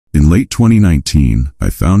late 2019, I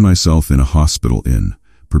found myself in a hospital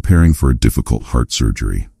preparing for a difficult heart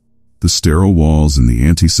surgery. The sterile walls and the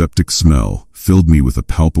antiseptic smell filled me with a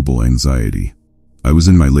palpable anxiety. I was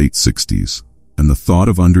in my late 60s, and the thought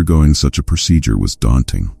of undergoing such a procedure was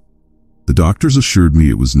daunting. The doctors assured me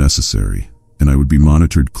it was necessary, and I would be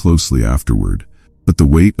monitored closely afterward, but the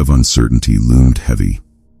weight of uncertainty loomed heavy.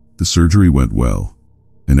 The surgery went well,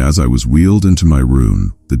 and as I was wheeled into my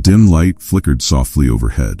room, the dim light flickered softly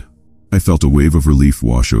overhead. I felt a wave of relief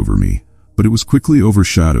wash over me, but it was quickly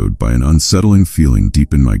overshadowed by an unsettling feeling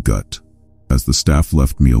deep in my gut. As the staff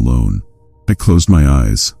left me alone, I closed my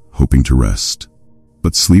eyes, hoping to rest.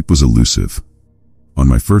 But sleep was elusive. On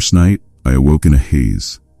my first night, I awoke in a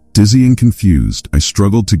haze. Dizzy and confused, I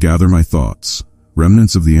struggled to gather my thoughts,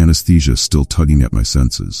 remnants of the anesthesia still tugging at my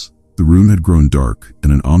senses. The room had grown dark,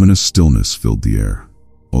 and an ominous stillness filled the air.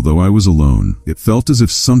 Although I was alone, it felt as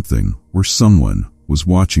if something, or someone, was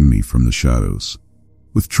watching me from the shadows.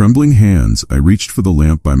 With trembling hands, I reached for the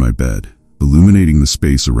lamp by my bed, illuminating the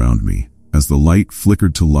space around me. As the light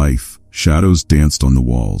flickered to life, shadows danced on the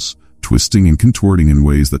walls, twisting and contorting in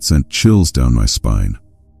ways that sent chills down my spine.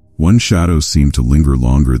 One shadow seemed to linger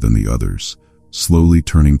longer than the others, slowly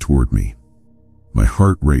turning toward me. My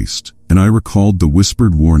heart raced, and I recalled the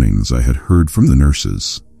whispered warnings I had heard from the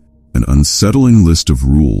nurses. An unsettling list of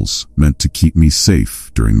rules meant to keep me safe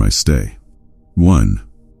during my stay. 1.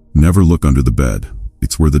 Never look under the bed.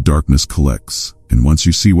 It's where the darkness collects, and once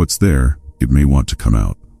you see what's there, it may want to come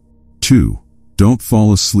out. 2. Don't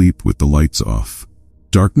fall asleep with the lights off.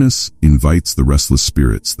 Darkness invites the restless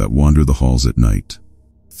spirits that wander the halls at night.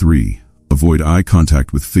 3. Avoid eye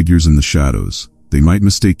contact with figures in the shadows. They might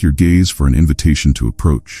mistake your gaze for an invitation to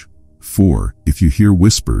approach. 4. If you hear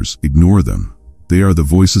whispers, ignore them. They are the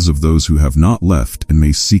voices of those who have not left and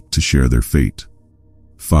may seek to share their fate.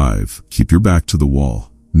 5. Keep your back to the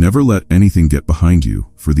wall. Never let anything get behind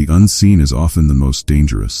you, for the unseen is often the most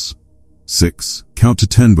dangerous. 6. Count to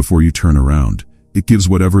 10 before you turn around. It gives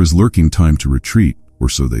whatever is lurking time to retreat, or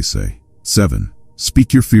so they say. 7.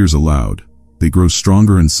 Speak your fears aloud. They grow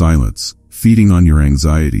stronger in silence, feeding on your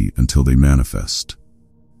anxiety until they manifest.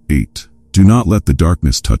 8. Do not let the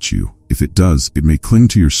darkness touch you. If it does, it may cling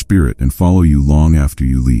to your spirit and follow you long after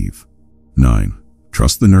you leave. 9.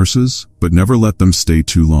 Trust the nurses, but never let them stay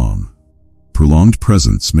too long. Prolonged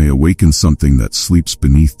presence may awaken something that sleeps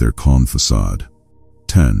beneath their calm facade.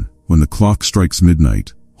 10. When the clock strikes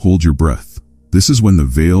midnight, hold your breath. This is when the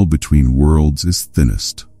veil between worlds is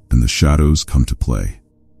thinnest, and the shadows come to play.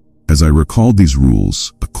 As I recalled these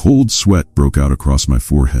rules, a cold sweat broke out across my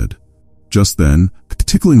forehead. Just then, a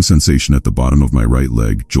tickling sensation at the bottom of my right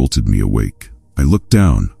leg jolted me awake. I looked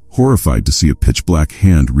down, horrified to see a pitch-black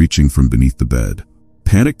hand reaching from beneath the bed.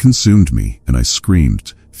 Panic consumed me, and I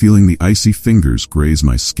screamed, feeling the icy fingers graze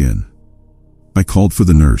my skin. I called for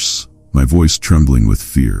the nurse, my voice trembling with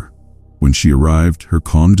fear. When she arrived, her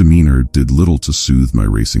calm demeanor did little to soothe my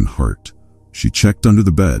racing heart. She checked under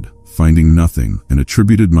the bed, finding nothing, and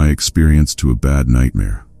attributed my experience to a bad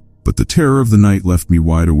nightmare. But the terror of the night left me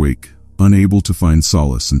wide awake, unable to find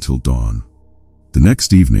solace until dawn. The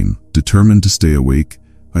next evening, determined to stay awake,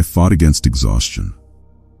 I fought against exhaustion.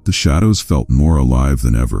 The shadows felt more alive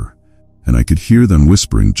than ever, and I could hear them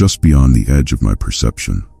whispering just beyond the edge of my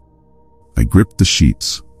perception. I gripped the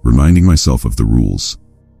sheets, reminding myself of the rules.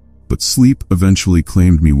 But sleep eventually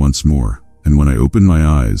claimed me once more, and when I opened my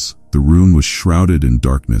eyes, the room was shrouded in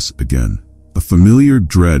darkness again. A familiar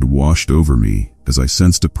dread washed over me as I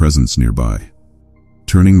sensed a presence nearby.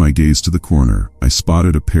 Turning my gaze to the corner, I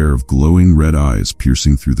spotted a pair of glowing red eyes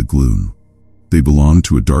piercing through the gloom. They belonged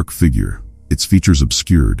to a dark figure, its features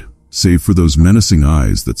obscured, save for those menacing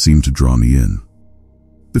eyes that seemed to draw me in.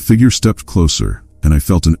 The figure stepped closer, and I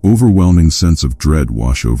felt an overwhelming sense of dread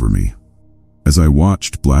wash over me. As I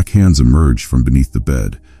watched, black hands emerged from beneath the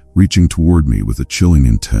bed, reaching toward me with a chilling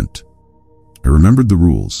intent. I remembered the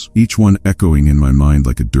rules, each one echoing in my mind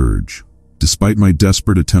like a dirge. Despite my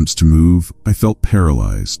desperate attempts to move, I felt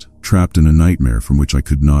paralyzed, trapped in a nightmare from which I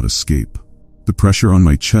could not escape. The pressure on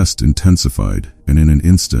my chest intensified, and in an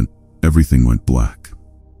instant, everything went black.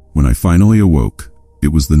 When I finally awoke, it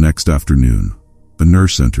was the next afternoon. A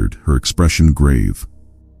nurse entered, her expression grave.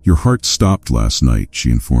 "Your heart stopped last night," she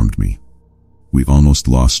informed me. "We almost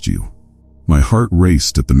lost you." My heart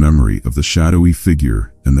raced at the memory of the shadowy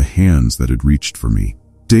figure and the hands that had reached for me.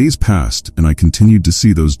 Days passed, and I continued to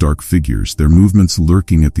see those dark figures, their movements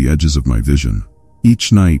lurking at the edges of my vision.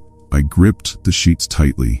 Each night, I gripped the sheets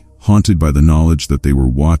tightly, haunted by the knowledge that they were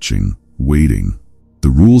watching, waiting. The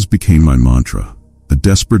rules became my mantra, a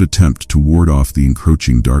desperate attempt to ward off the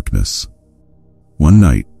encroaching darkness. One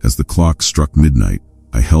night, as the clock struck midnight,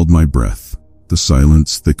 I held my breath, the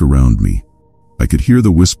silence thick around me. I could hear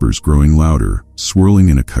the whispers growing louder, swirling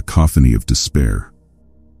in a cacophony of despair.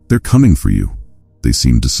 "They're coming for you," they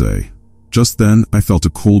seemed to say. Just then, I felt a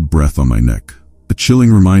cold breath on my neck, a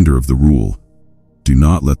chilling reminder of the rule: do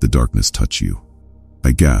not let the darkness touch you.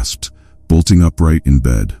 I gasped, bolting upright in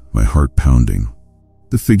bed, my heart pounding.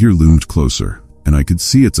 The figure loomed closer, and I could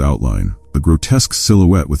see its outline, a grotesque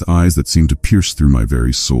silhouette with eyes that seemed to pierce through my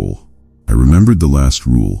very soul. I remembered the last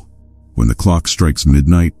rule: when the clock strikes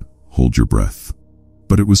midnight, hold your breath.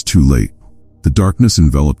 But it was too late. The darkness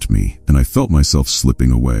enveloped me, and I felt myself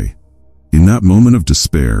slipping away. In that moment of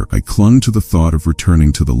despair, I clung to the thought of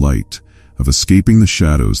returning to the light, of escaping the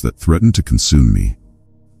shadows that threatened to consume me.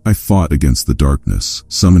 I fought against the darkness,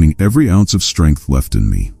 summoning every ounce of strength left in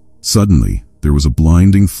me. Suddenly, there was a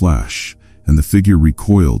blinding flash, and the figure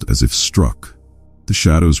recoiled as if struck. The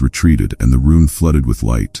shadows retreated, and the room flooded with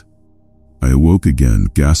light. I awoke again,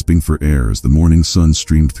 gasping for air as the morning sun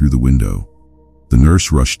streamed through the window. The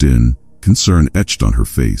nurse rushed in, concern etched on her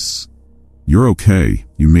face. "You're okay,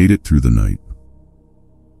 you made it through the night."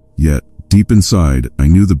 Yet, deep inside, I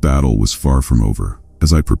knew the battle was far from over.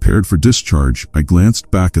 As I prepared for discharge, I glanced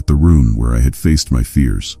back at the room where I had faced my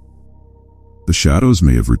fears. The shadows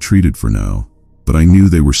may have retreated for now, but I knew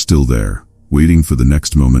they were still there, waiting for the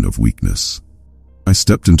next moment of weakness. I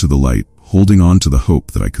stepped into the light, holding on to the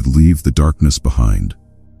hope that I could leave the darkness behind.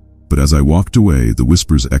 But as I walked away, the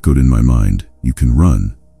whispers echoed in my mind: you can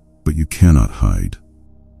run, but you cannot hide.